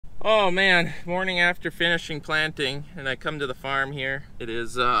Oh man, morning after finishing planting, and I come to the farm here. It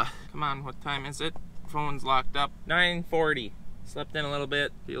is, come on, what time is it? Phone's locked up. 9:40. Slept in a little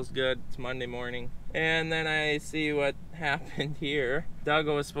bit, feels good. It's Monday morning. And then I see what happened here.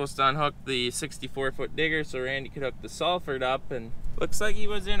 Duggo was supposed to unhook the 64-foot digger so Randy could hook the Sulford up, and looks like he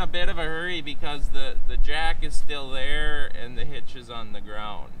was in a bit of a hurry because the jack is still there and the hitch is on the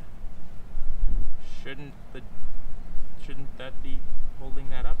ground. Shouldn't that be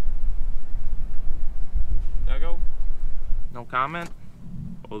holding that up? Duggo? No comment?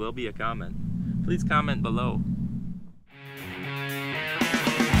 Oh, there'll be a comment. Please comment below.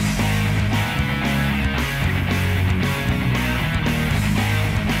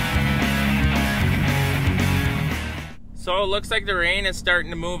 So it looks like the rain is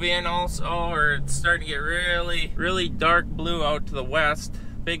starting to move in also, or it's starting to get really dark blue out to the west.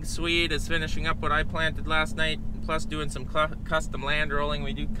 Big Swede is finishing up what I planted last night, plus doing some custom land rolling.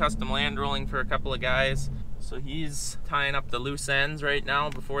 We do custom land rolling for a couple of guys. So he's tying up the loose ends right now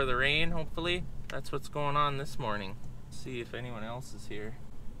before the rain, hopefully. That's what's going on this morning. Let's see if anyone else is here.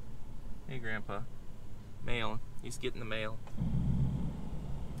 Hey Grandpa. Mail. He's getting the mail.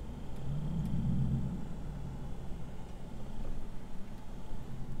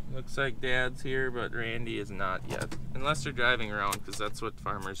 Looks like Dad's here, but Randy is not yet. Unless they're driving around, because that's what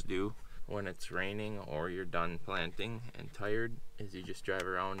farmers do when it's raining or you're done planting and tired, is you just drive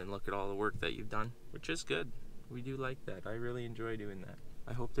around and look at all the work that you've done, which is good. We do like that. I really enjoy doing that.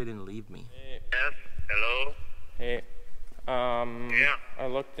 I hope they didn't leave me. Hey. Yes, hello? Hey, yeah. I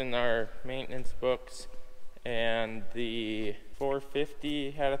looked in our maintenance books, and the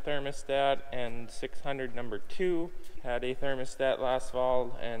 450 had a thermostat, and 600 number 2 had a thermostat last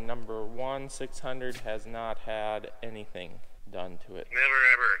fall, and number 1 600 has not had anything done to it. Never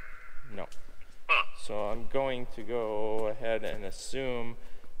ever? No. Huh. So I'm going to go ahead and assume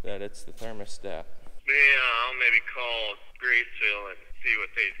that it's the thermostat. Yeah, I'll maybe call Graceville and see what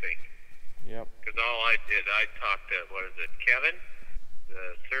they think. Yep. Because all I did, I talked to, what is it, Kevin,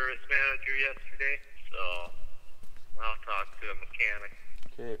 the service manager yesterday, so I'll talk to a mechanic.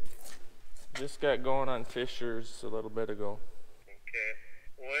 Okay. Just got going on Fisher's a little bit ago. Okay.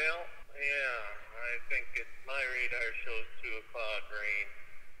 Well, yeah, I think my radar shows 2 o'clock rain.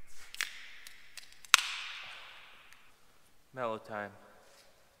 Mellow time.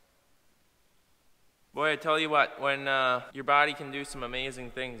 Boy, I tell you what, when your body can do some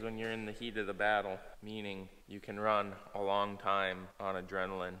amazing things when you're in the heat of the battle, meaning you can run a long time on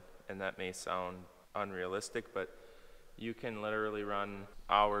adrenaline, and that may sound unrealistic, but you can literally run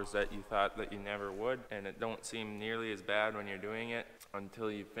hours that you thought that you never would, and it don't seem nearly as bad when you're doing it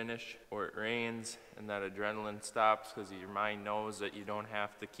until you finish or it rains and that adrenaline stops because your mind knows that you don't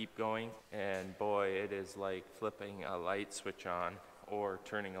have to keep going. And boy, it is like flipping a light switch on, or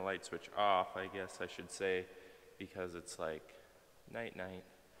turning a light switch off, I guess I should say, because it's like night night.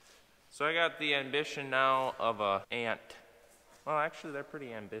 So I got the ambition now of a ant. Well, actually they're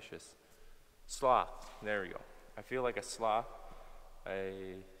pretty ambitious. Sloth, there we go. I feel like a sloth. I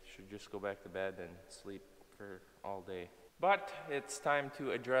should just go back to bed and sleep for all day. But it's time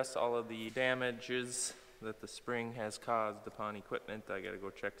to address all of the damages that the spring has caused upon equipment. I gotta go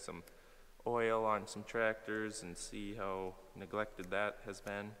check some oil on some tractors and see how neglected that has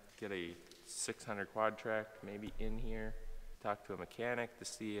been. Get a 600 quad track maybe in here. Talk to a mechanic to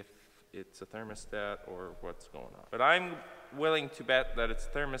see if it's a thermostat or what's going on. But I'm willing to bet that it's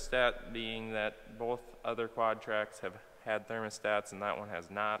thermostat, being that both other quad tracks have had thermostats and that one has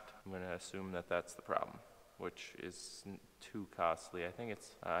not. I'm going to assume that that's the problem, which is too costly. I think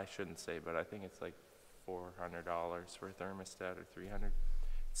it's, I shouldn't say, but I think it's like $400 for a thermostat or $300.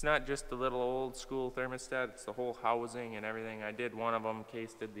 It's not just the little old school thermostat, it's the whole housing and everything. I did one of them,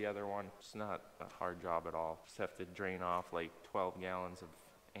 Case did the other one. It's not a hard job at all. Just have to drain off like 12 gallons of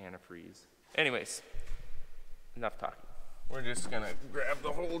antifreeze. Anyways, enough talking. We're just gonna grab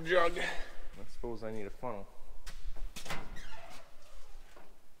the whole jug. I suppose I need a funnel.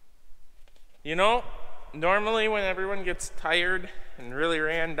 You know, normally when everyone gets tired and really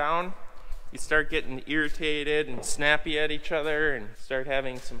ran down, you start getting irritated and snappy at each other and start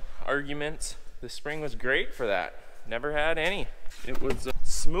having some arguments. The spring was great for that. Never had any. It was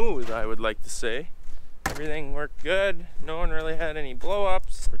smooth, I would like to say. Everything worked good. No one really had any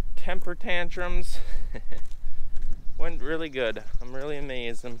blow-ups or temper tantrums. Went really good. I'm really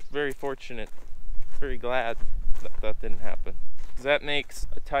amazed. I'm very fortunate, very glad that that didn't happen. Because that makes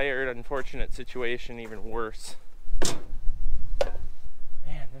a tired, unfortunate situation even worse.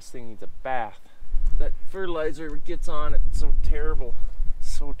 Man, this thing needs a bath. That fertilizer gets on it so terrible.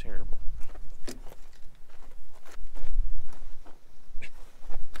 So terrible.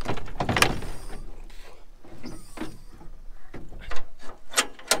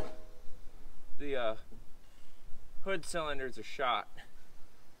 hood cylinder's a shot.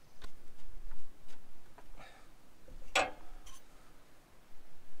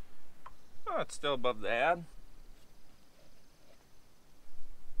 Oh, it's still above the ad.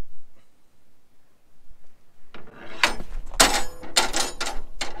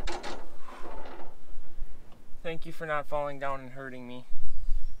 Thank you for not falling down and hurting me.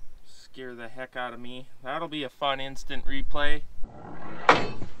 Scare the heck out of me. That'll be a fun instant replay.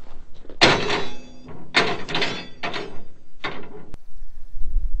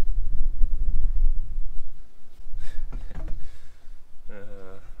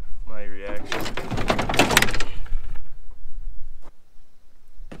 My reaction.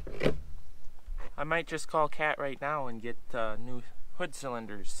 I might just call Cat right now and get new hood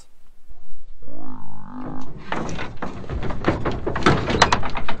cylinders.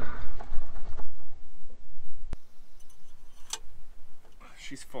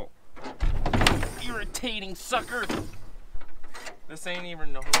 She's full. Irritating sucker! This ain't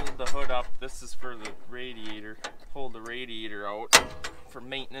even to hold the hood up. This is for the radiator. Hold the radiator out for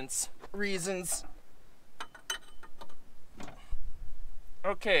maintenance reasons.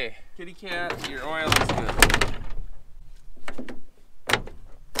 Okay, kitty cat, your oil is good.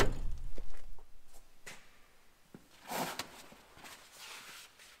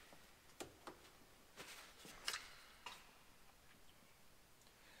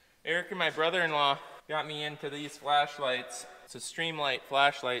 Eric and my brother-in-law got me into these flashlights. It's a Streamlight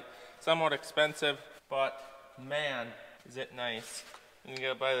flashlight, somewhat expensive, but man, is it nice. You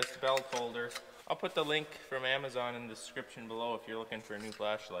gotta buy this belt holder. I'll put the link from Amazon in the description below if you're looking for a new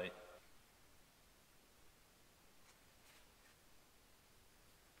flashlight.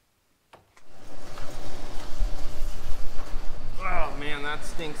 Oh man, that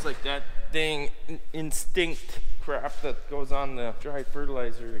stinks like that dang instinct crap that goes on the dry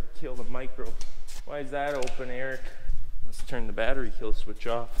fertilizer to kill the microbes. Why is that open, Eric? Let's turn the battery kill switch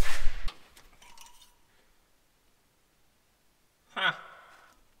off. Huh.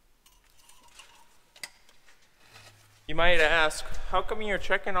 You might ask, how come you're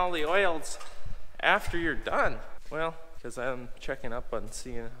checking all the oils after you're done? Well, because I'm checking up on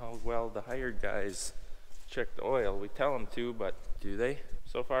seeing how well the hired guys check the oil. We tell them to, but do they?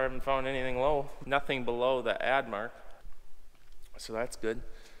 So far I haven't found anything low. Nothing below the ad mark. So that's good.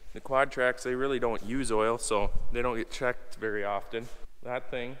 The quad tracks, they really don't use oil, so they don't get checked very often. That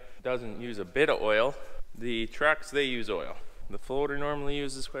thing doesn't use a bit of oil. The trucks, they use oil. The floater normally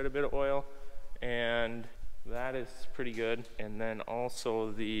uses quite a bit of oil, and that is pretty good. And then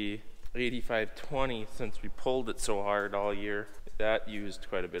also the 8520, since we pulled it so hard all year, that used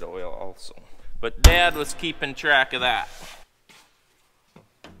quite a bit of oil also. But Dad was keeping track of that.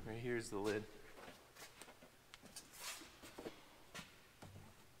 Right here's the lid.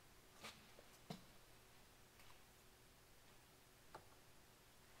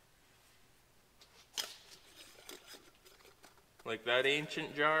 Like that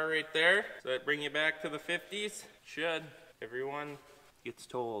ancient jar right there. Does that bring you back to the 50s? Should. Everyone gets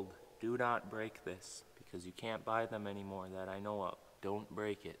told, do not break this, because you can't buy them anymore that I know of. Don't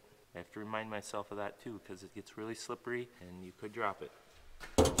break it. I have to remind myself of that too, because it gets really slippery and you could drop it.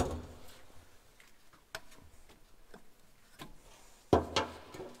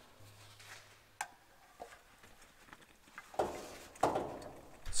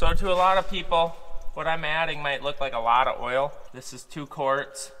 So to a lot of people, what I'm adding might look like a lot of oil. This is 2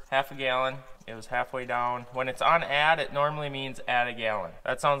 quarts, half a gallon. It was halfway down. When it's on ad, it normally means add a gallon.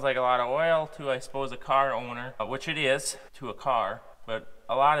 That sounds like a lot of oil to, I suppose, a car owner, which it is to a car. But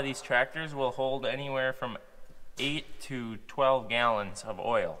a lot of these tractors will hold anywhere from 8 to 12 gallons of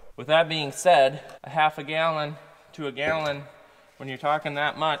oil. With that being said, a half a gallon to a gallon, when you're talking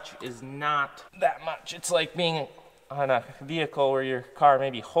that much, is not that much. It's like being on a vehicle where your car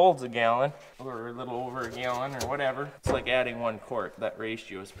maybe holds a gallon or a little over a gallon or whatever. It's like adding 1 quart. That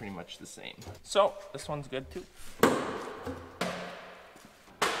ratio is pretty much the same. So this one's good too.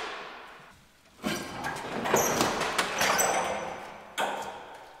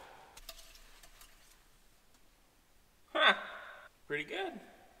 Huh, pretty good.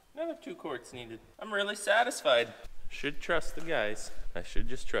 Another 2 quarts needed. I'm really satisfied. Should trust the guys. I should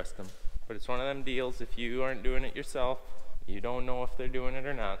just trust them. But it's one of them deals, if you aren't doing it yourself, you don't know if they're doing it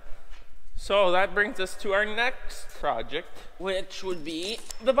or not. So that brings us to our next project, which would be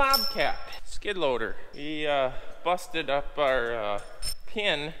the Bobcat skid loader. We busted up our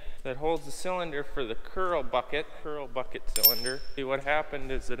pin that holds the cylinder for the curl bucket cylinder. See, what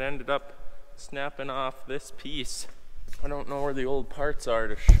happened is it ended up snapping off this piece. I don't know where the old parts are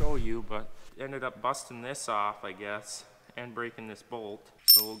to show you, but it ended up busting this off, I guess. and breaking this bolt.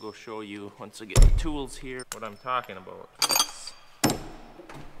 So we'll go show you once I get the tools here what I'm talking about.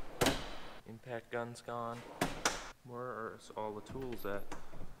 Impact gun's gone. Where's all the tools at?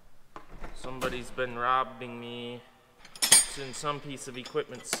 Somebody's been robbing me. It's in some piece of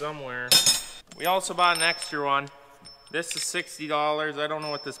equipment somewhere. We also bought an extra one. This is $60. I don't know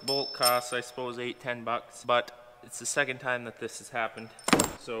what this bolt costs. I suppose $8–10 bucks. But it's the second time that this has happened.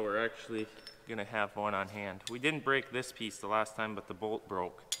 So we're actually gonna have one on hand. We didn't break this piece the last time, but the bolt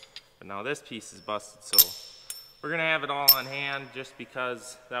broke. But now this piece is busted, so we're gonna have it all on hand just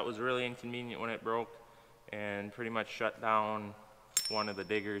because that was really inconvenient when it broke and pretty much shut down one of the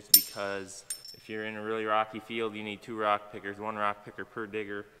diggers, because if you're in a really rocky field, you need 2 rock pickers, 1 rock picker per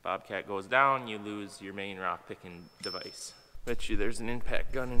digger. Bobcat goes down, you lose your main rock picking device. Bet you there's an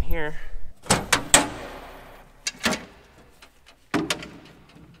impact gun in here.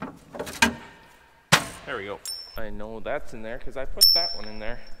 There we go. I know that's in there because I put that one in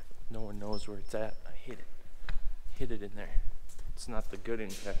there. No one knows where it's at. I hid it. Hid it in there. It's not the good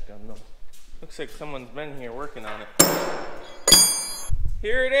impact gun though. Looks like someone's been here working on it.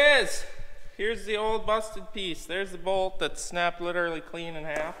 Here it is. Here's the old busted piece. There's the bolt that's snapped literally clean in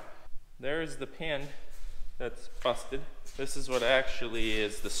half. There's the pin that's busted. This is what actually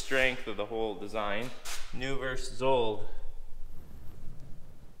is the strength of the whole design. New versus old.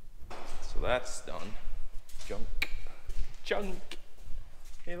 So that's done. Junk. Junk.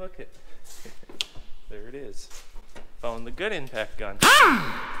 Hey, look it. There it is. Found the good impact gun.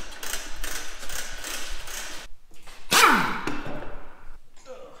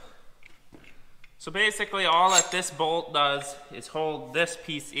 So basically all that this bolt does is hold this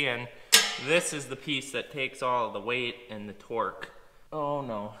piece in. This is the piece that takes all of the weight and the torque. Oh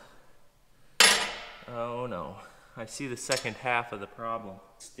no. Oh no. I see the second half of the problem.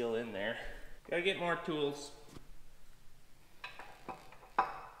 It's still in there. Gotta get more tools.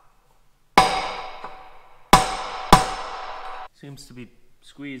 Seems to be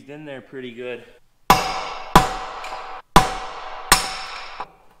squeezed in there pretty good.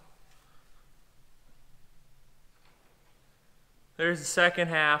 There's the second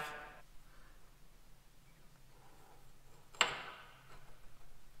half.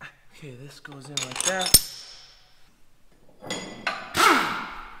 Okay, this goes in like that.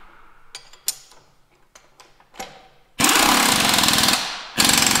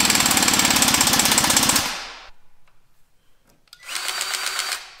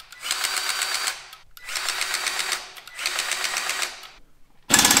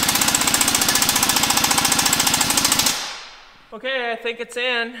 Okay, I think it's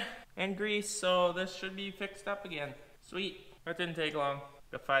in and greased, so this should be fixed up again. Sweet. That didn't take long.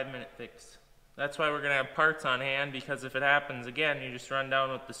 A 5-minute fix. That's why we're gonna have parts on hand, because if it happens again, you just run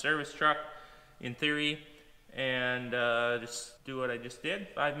down with the service truck, in theory, and just do what I just did.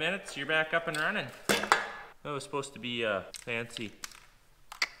 5 minutes, you're back up and running. That was supposed to be fancy.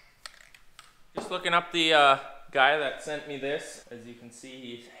 Just looking up the guy that sent me this. As you can see,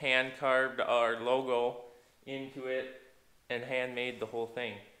 he's hand carved our logo into it and handmade the whole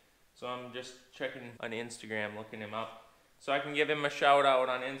thing. So I'm just checking on Instagram, looking him up, so I can give him a shout out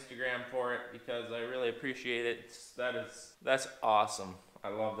on Instagram for it, because I really appreciate it. That's awesome. I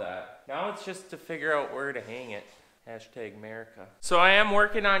love that. Now it's just to figure out where to hang it. Hashtag America. So I am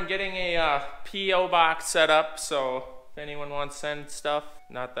working on getting a P.O. box set up, so if anyone wants to send stuff,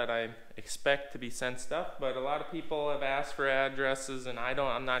 not that I expect to be sent stuff, but a lot of people have asked for addresses, and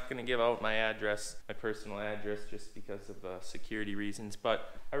I'm not going to give out my address, my personal address, just because of security reasons.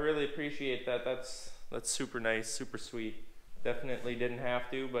 But I really appreciate that. That's super nice, super sweet. Definitely didn't have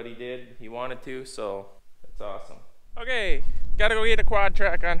to, but he did. He wanted to, so that's awesome. Okay, gotta go get a quad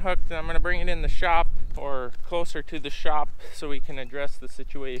track unhooked, and I'm gonna bring it in the shop, or closer to the shop, so we can address the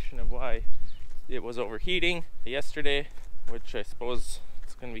situation of why it was overheating yesterday, which I suppose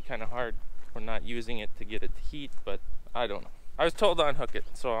it's gonna be kind of hard. We're not using it to get it to heat, but I don't know. I was told to unhook it,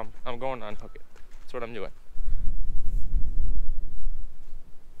 so I'm going to unhook it. That's what I'm doing.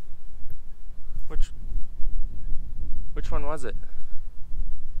 Which one was it?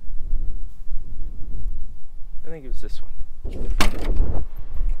 I think it was this one.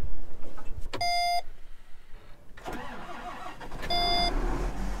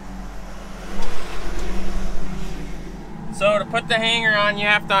 So to put the hanger on, you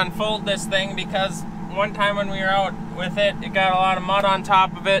have to unfold this thing, because one time when we were out with it, it got a lot of mud on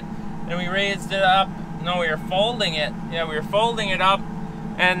top of it, and we raised it up. No, we were folding it. Yeah, we were folding it up,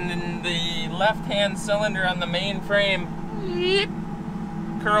 and then the left-hand cylinder on the main frame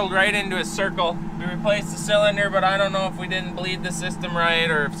curled right into a circle. We replaced the cylinder, but I don't know if we didn't bleed the system right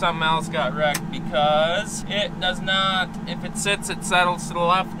or if something else got wrecked, because it does not, if it sits, it settles to the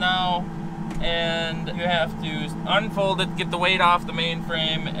left now, and you have to unfold it, get the weight off the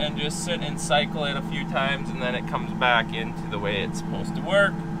mainframe, and just sit and cycle it a few times, and then it comes back into the way it's supposed to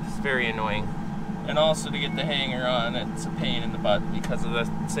work. It's very annoying. And also to get the hanger on, it's a pain in the butt because of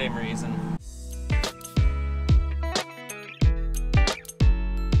the same reason.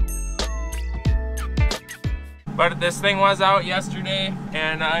 But this thing was out yesterday,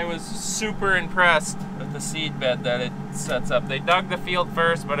 and I was super impressed with the seed bed that it sets up. They dug the field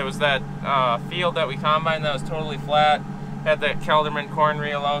first, but it was that field that we combined that was totally flat. Had that Kelderman corn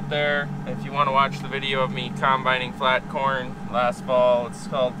reel out there. If you want to watch the video of me combining flat corn last fall, it's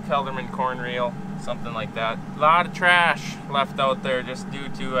called Kelderman corn reel, something like that. A lot of trash left out there just due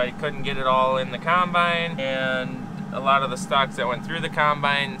to I couldn't get it all in the combine, and a lot of the stalks that went through the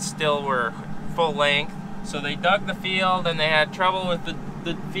combine still were full length. So they dug the field, and they had trouble with the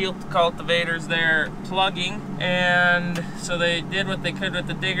field cultivators there plugging, and so they did what they could with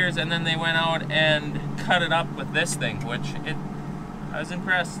the diggers, and then they went out and cut it up with this thing, which I was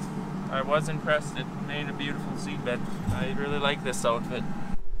impressed. I was impressed. It made a beautiful seed bed. I really like this outfit.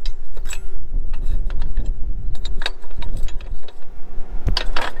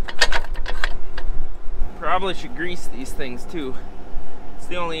 Probably should grease these things too. It's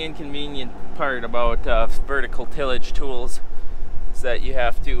the only inconvenient part about vertical tillage tools, is that you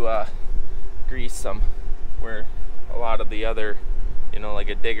have to grease them, where a lot of the other, you know, like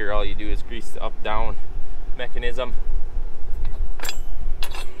a digger, all you do is grease the up-down mechanism.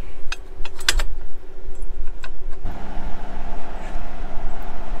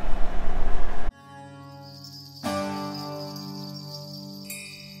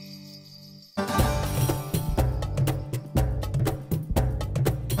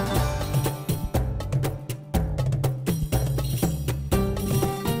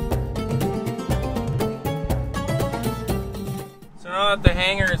 Now that the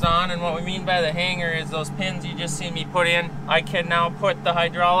hanger is on, and what we mean by the hanger is those pins you just seen me put in, I can now put the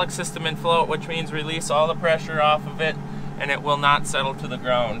hydraulic system in float, which means release all the pressure off of it, and it will not settle to the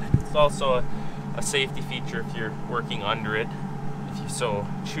ground. It's also a safety feature if you're working under it, if you so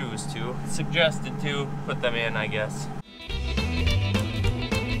choose to. It's suggested to put them in, I guess.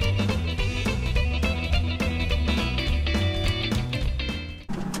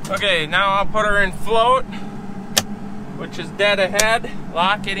 Okay, now I'll put her in float, which is dead ahead.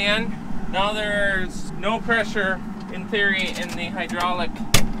 Lock it in. Now there's no pressure, in theory, in the hydraulic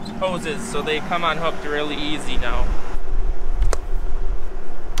hoses, so they come unhooked really easy now.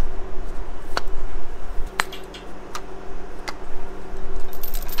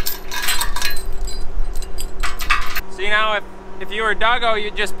 See, now if you were Duggo,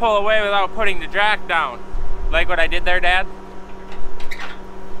 you'd just pull away without putting the jack down. Like what I did there, Dad?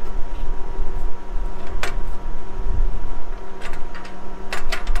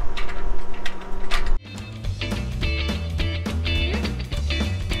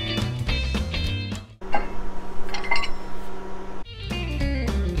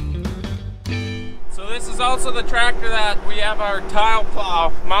 This is also the tractor that we have our tile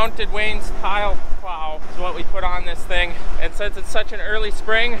plow, mounted Wayne's tile plow is what we put on this thing. And since it's such an early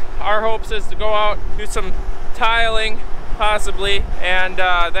spring, our hopes is to go out, do some tiling possibly, and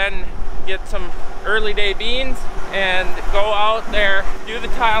then get some early day beans and go out there, do the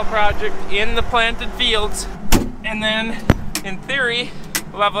tile project in the planted fields, and then in theory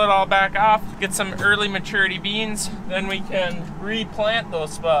level it all back off, get some early maturity beans, then we can replant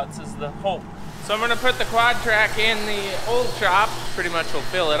those spots is the hope. So I'm going to put the quad track in the old shop, pretty much will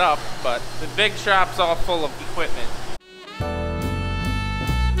fill it up, but the big shop's all full of equipment.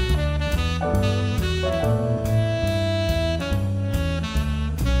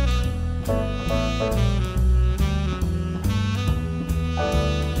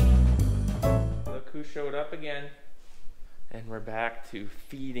 Look who showed up again. And we're back to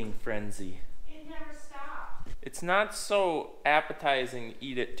feeding frenzy. It never stopped. It's not so appetizing to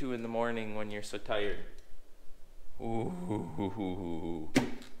eat at 2 in the morning when you're so tired. Ooh.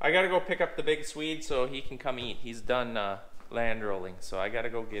 I gotta go pick up the big Swede so he can come eat. He's done land rolling, so I gotta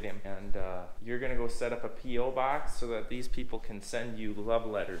go get him. And you're gonna go set up a P.O. box so that these people can send you love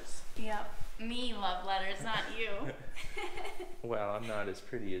letters. Yep, me love letters, not you. Well, I'm not as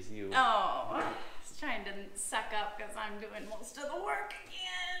pretty as you. Oh, I was trying to suck up because I'm doing most of the work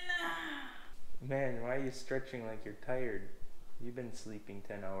again. Man, why are you stretching like you're tired? You've been sleeping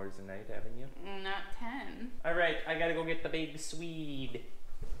 10 hours a night, haven't you? Not 10. All right, I gotta go get the big Swede.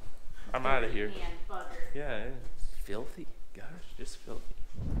 I'm out of here. Bugger. Yeah, it's filthy. gosh, just filthy.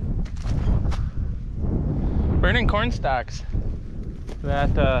 Burning corn stalks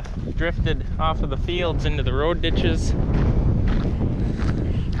that drifted off of the fields into the road ditches.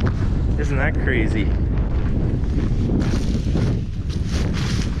 Isn't that crazy? For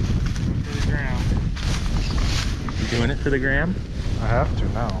the gram. You doing it for the gram? I have to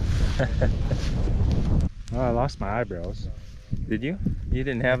now. Well, I lost my eyebrows. Did you? You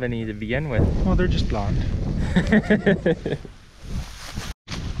didn't have any to begin with. Oh, they're just blonde.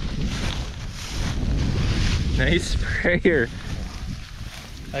 Nice sprayer.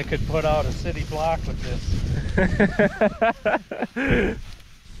 I could put out a city block with this.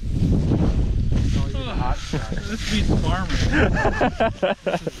 Hot shot. This beats farming.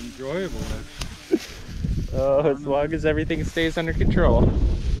 This is enjoyable. Oh, as long as everything stays under control.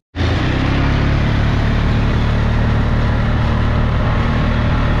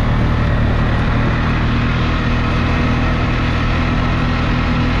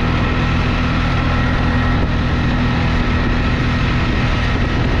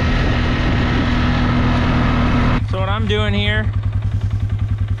 So what I'm doing here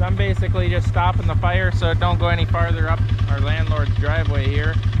is I'm basically just stopping the fire so it don't go any farther up our landlord's driveway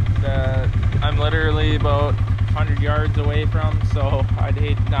here. I'm literally about 100 yards away from, so I'd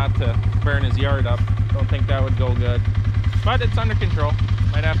hate not to burn his yard up. Don't think that would go good, but it's under control.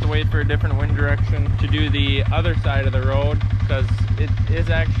 Might have to wait for a different wind direction to do the other side of the road, because it is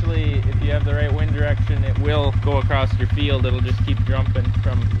actually, if you have the right wind direction, it will go across your field. It'll just keep jumping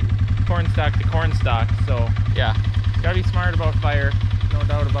from cornstalk to cornstalk. So yeah, gotta be smart about fire, no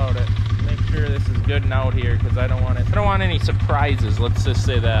doubt about it. Make sure this is good and out here, because I don't want any surprises, let's just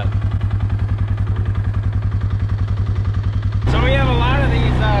say that. So we have a lot of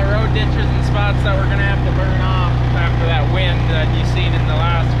these road ditches and spots that we're gonna have to burn off after that wind that you've seen in the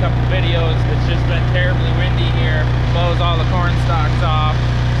last couple videos. It's just been terribly windy here. Blows all the corn stalks off,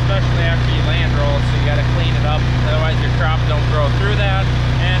 especially after you land roll, so you gotta clean it up. Otherwise your crop don't grow through that,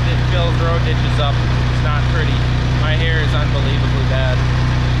 and it fills road ditches up. It's not pretty. My hair is unbelievably bad.